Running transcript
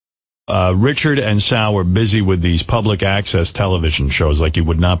Richard and Sal were busy with these public access television shows like you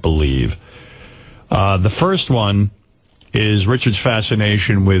would not believe. The first one is Richard's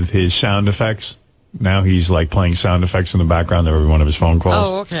fascination with his sound effects. Now he's like playing sound effects in the background of every one of his phone calls.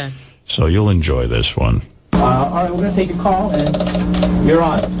 Oh, okay. So you'll enjoy this one. All right, we're going to take a call, and you're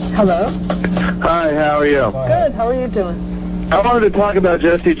on. Hello. Hi, how are you? Good. How are you doing? I wanted to talk about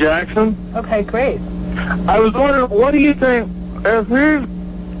Jesse Jackson. Okay, great. I was wondering, what do you think if he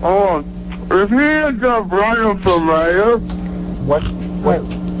ends up running for mayor? What?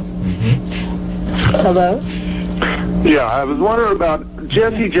 Hello. Yeah, I was wondering about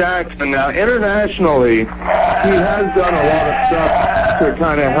Jesse Jackson. Now, internationally, he has done a lot of stuff to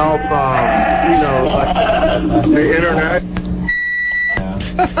kind of help, the internet.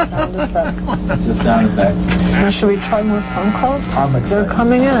 Sound effects. The sound effects. Now, should we try more phone calls? They're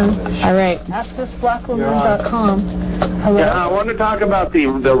coming in. All right. AskThisBlackWoman.com. Hello. Yeah, I want to talk about the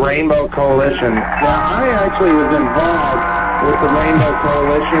Rainbow Coalition. Now, I actually was involved with the Rainbow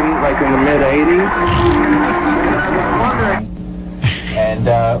Coalition, like in the mid-'80s. And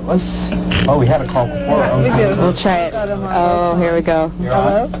let's... Oh, we had a call before. We do. We'll try it. Oh, here we go.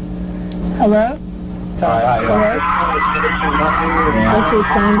 Hello? Hello? That's the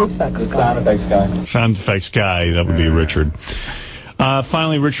sound effects guy. Sound effects guy. Sound effects guy, that would be Richard.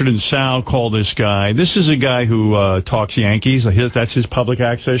 Finally, Richard and Sal call this guy. This is a guy who talks Yankees. That's his public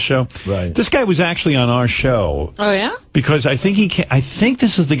access show. Right. This guy was actually on our show. Oh, yeah? Because I think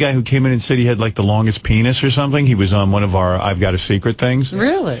this is the guy who came in and said he had like the longest penis or something. He was on one of our I've Got a Secret things.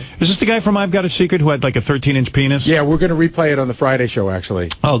 Really? Is this the guy from I've Got a Secret who had like a 13-inch penis? Yeah, we're going to replay it on the Friday show, actually.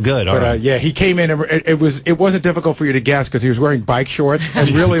 Oh, good. All right. Yeah, he came in and it wasn't difficult for you to guess because he was wearing bike shorts and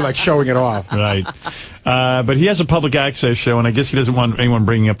really like showing it off. Right. But he has a public access show, and I guess he doesn't want anyone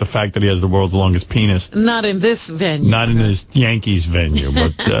bringing up the fact that he has the world's longest penis. Not in this venue. Not in his Yankees venue,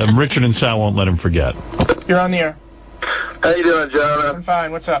 but Richard and Sal won't let him forget. You're on the air. How you doing, John? I'm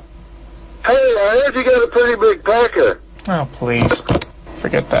fine. What's up? Hey, I heard you got a pretty big packer. Oh, please.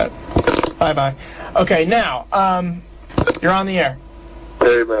 Forget that. Bye-bye. Okay, now, you're on the air.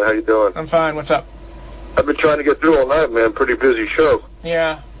 Hey, man, how you doing? I'm fine. What's up? I've been trying to get through all night, man. Pretty busy show.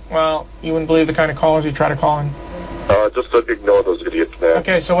 Yeah, well, you wouldn't believe the kind of callers you try to call in. Just don't ignore those idiots, man.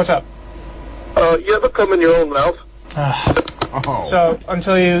 Okay, so what's up? You ever come in your own mouth? So,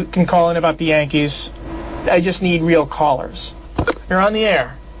 until you can call in about the Yankees, I just need real callers. You're on the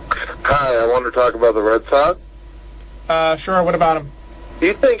air. Hi, I want to talk about the Red Sox. Sure, what about them? Do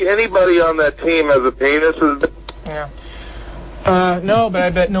you think anybody on that team has a penis? Yeah. No, but I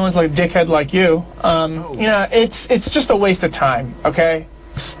bet no one's like a dickhead like you. You know, it's just a waste of time, okay?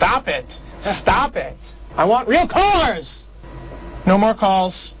 Stop it. Stop it. I want real callers! No more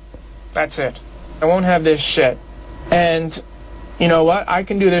calls. That's it. I won't have this shit. And, you know what? I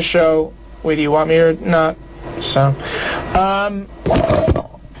can do this show with you. Want me or not? So,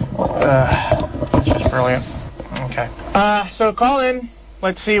 that's just brilliant. Okay. So call in.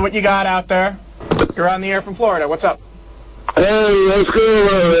 Let's see what you got out there. You're on the air from Florida. What's up? Hey, what's going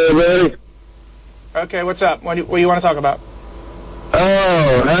on there, buddy? Okay, what's up? What do you want to talk about?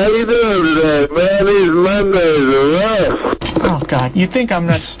 Oh, how you doing today, man? These Mondays are rough. Oh, God. You think I'm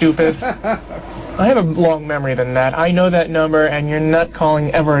not stupid? I have a long memory than that. I know that number, and you're not calling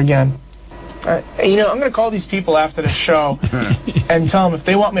ever again. You know, I'm going to call these people after the show and tell them if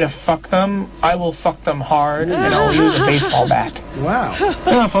they want me to fuck them, I will fuck them hard, and I'll use a baseball bat. Wow.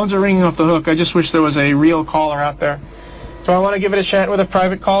 Yeah, phones are ringing off the hook. I just wish there was a real caller out there. Do I want to give it a shot with a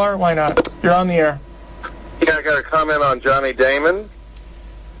private caller? Why not? You're on the air. Yeah, I got a comment on Johnny Damon.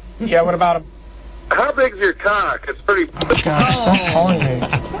 Yeah, what about him? How big's your cock? It's pretty... God, stop calling me.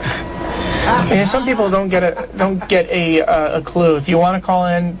 Yeah, some people don't get a clue. If you want to call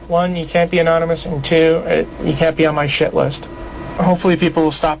in, one, you can't be anonymous, and two, you can't be on my shit list. Hopefully people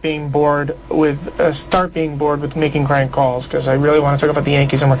will start being bored with making crank calls, because I really want to talk about the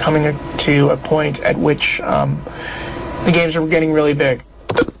Yankees, and we're coming to a point at which the games are getting really big.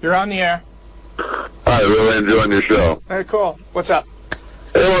 You're on the air. I really enjoying your show. Very cool. What's up?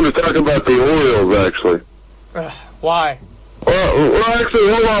 I wanted to talk about the Orioles, actually. Why? Well,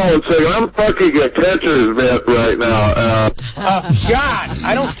 actually, hold on one second. I'm fucking a catcher's mitt right now. God,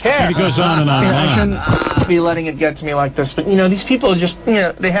 I don't care. He goes on and on and on. I shouldn't be letting it get to me like this, but, you know, these people just, you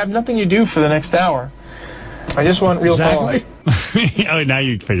know, they have nothing to do for the next hour. I just want real calls. Oh, now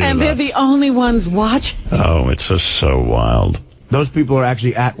you figure it out. And they're the only ones watching. Oh, it's just so wild. Those people are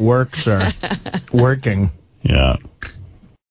actually at work, sir. Working. Yeah.